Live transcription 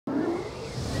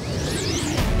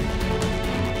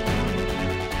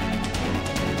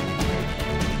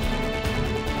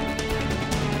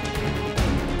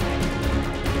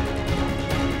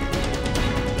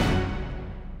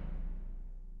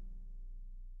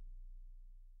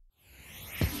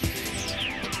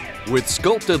With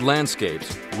sculpted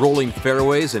landscapes, rolling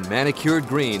fairways, and manicured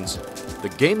greens, the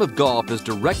game of golf is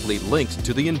directly linked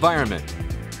to the environment.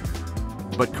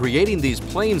 But creating these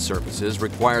playing surfaces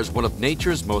requires one of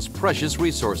nature's most precious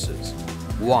resources: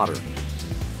 water.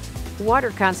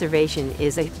 Water conservation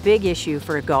is a big issue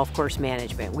for golf course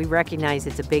management. We recognize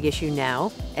it's a big issue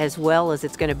now, as well as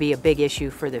it's going to be a big issue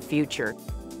for the future.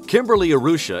 Kimberly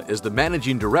Arusha is the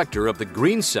managing director of the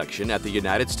Green Section at the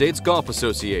United States Golf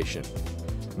Association.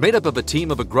 Made up of a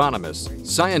team of agronomists,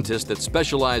 scientists that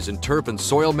specialize in turf and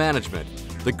soil management,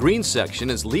 the Green Section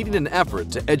is leading an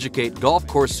effort to educate golf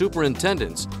course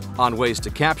superintendents on ways to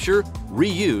capture,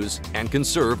 reuse, and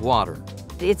conserve water.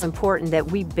 It's important that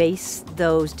we base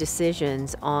those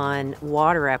decisions on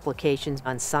water applications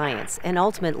on science, and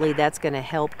ultimately that's going to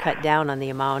help cut down on the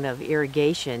amount of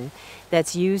irrigation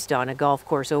that's used on a golf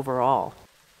course overall.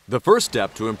 The first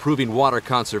step to improving water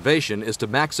conservation is to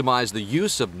maximize the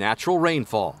use of natural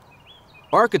rainfall.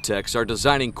 Architects are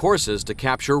designing courses to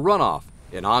capture runoff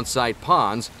in on-site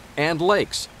ponds and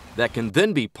lakes that can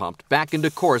then be pumped back into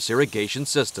course irrigation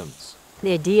systems.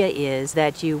 The idea is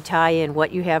that you tie in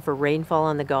what you have for rainfall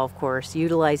on the golf course,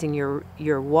 utilizing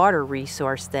your water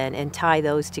resource then, and tie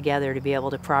those together to be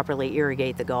able to properly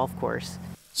irrigate the golf course.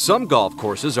 Some golf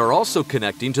courses are also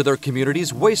connecting to their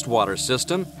community's wastewater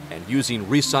system and using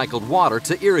recycled water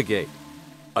to irrigate.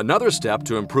 Another step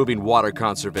to improving water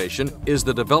conservation is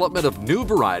the development of new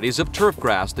varieties of turf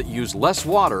grass that use less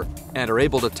water and are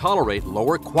able to tolerate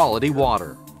lower quality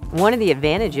water. One of the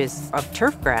advantages of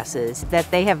turf grass is that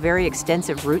they have very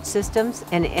extensive root systems,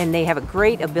 and they have a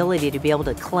great ability to be able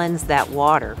to cleanse that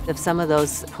water of some of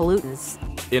those pollutants.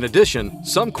 In addition,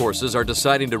 some courses are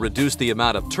deciding to reduce the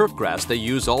amount of turf grass they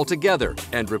use altogether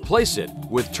and replace it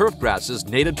with turf grasses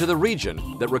native to the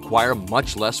region that require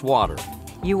much less water.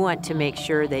 You want to make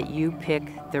sure that you pick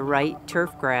the right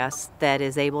turf grass that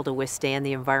is able to withstand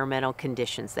the environmental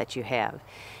conditions that you have.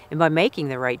 And by making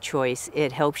the right choice,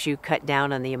 it helps you cut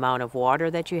down on the amount of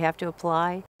water that you have to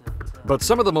apply. But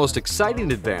some of the most exciting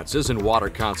advances in water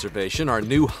conservation are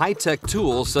new high-tech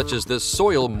tools such as this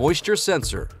soil moisture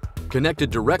sensor.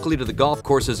 Connected directly to the golf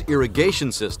course's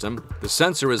irrigation system, the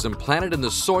sensor is implanted in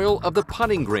the soil of the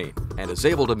putting green and is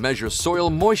able to measure soil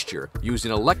moisture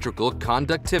using electrical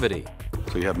conductivity.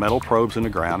 So you have metal probes in the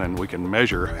ground, and we can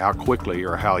measure how quickly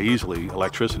or how easily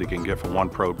electricity can get from one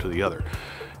probe to the other.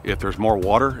 If there's more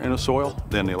water in the soil,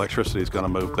 then the electricity is going to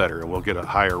move better and we'll get a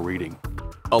higher reading.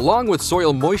 Along with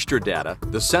soil moisture data,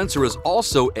 the sensor is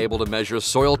also able to measure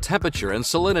soil temperature and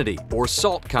salinity, or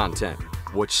salt content,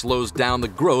 which slows down the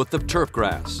growth of turf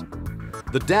grass.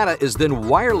 The data is then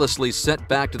wirelessly sent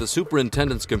back to the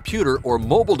superintendent's computer or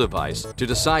mobile device to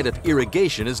decide if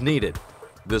irrigation is needed.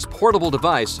 This portable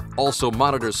device also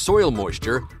monitors soil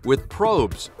moisture with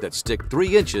probes that stick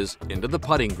 3 inches into the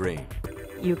putting green.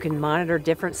 You can monitor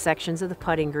different sections of the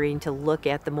putting green to look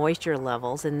at the moisture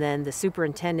levels, and then the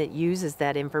superintendent uses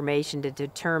that information to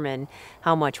determine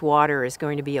how much water is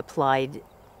going to be applied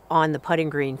on the putting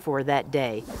green for that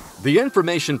day. The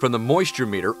information from the moisture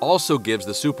meter also gives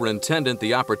the superintendent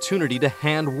the opportunity to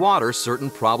hand water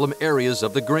certain problem areas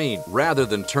of the green, rather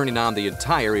than turning on the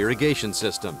entire irrigation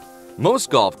system. Most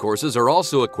golf courses are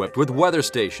also equipped with weather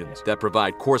stations that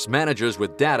provide course managers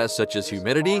with data such as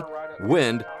humidity,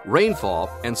 wind, rainfall,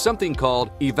 and something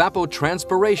called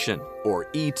evapotranspiration, or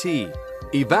ET.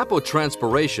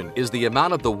 Evapotranspiration is the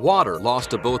amount of the water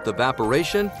lost to both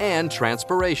evaporation and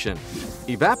transpiration.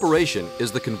 Evaporation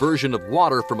is the conversion of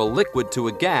water from a liquid to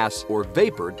a gas or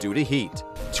vapor due to heat.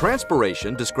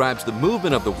 Transpiration describes the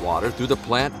movement of the water through the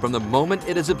plant from the moment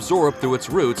it is absorbed through its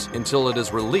roots until it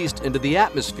is released into the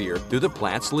atmosphere through the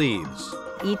plant's leaves.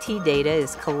 ET data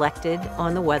is collected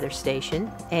on the weather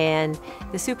station, and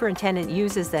the superintendent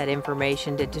uses that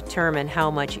information to determine how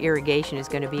much irrigation is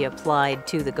going to be applied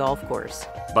to the golf course.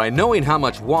 By knowing how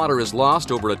much water is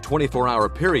lost over a 24-hour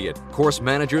period, course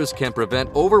managers can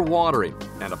prevent overwatering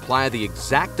and apply the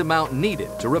exact amount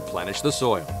needed to replenish the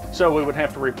soil. So we would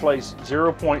have to replace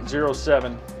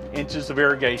 0.07 inches of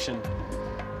irrigation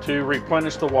to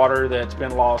replenish the water that's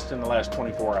been lost in the last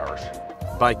 24 hours.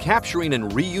 By capturing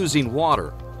and reusing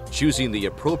water, choosing the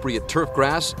appropriate turf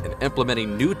grass, and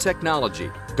implementing new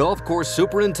technology, golf course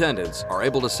superintendents are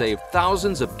able to save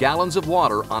thousands of gallons of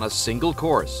water on a single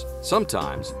course,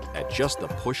 sometimes at just the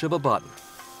push of a button.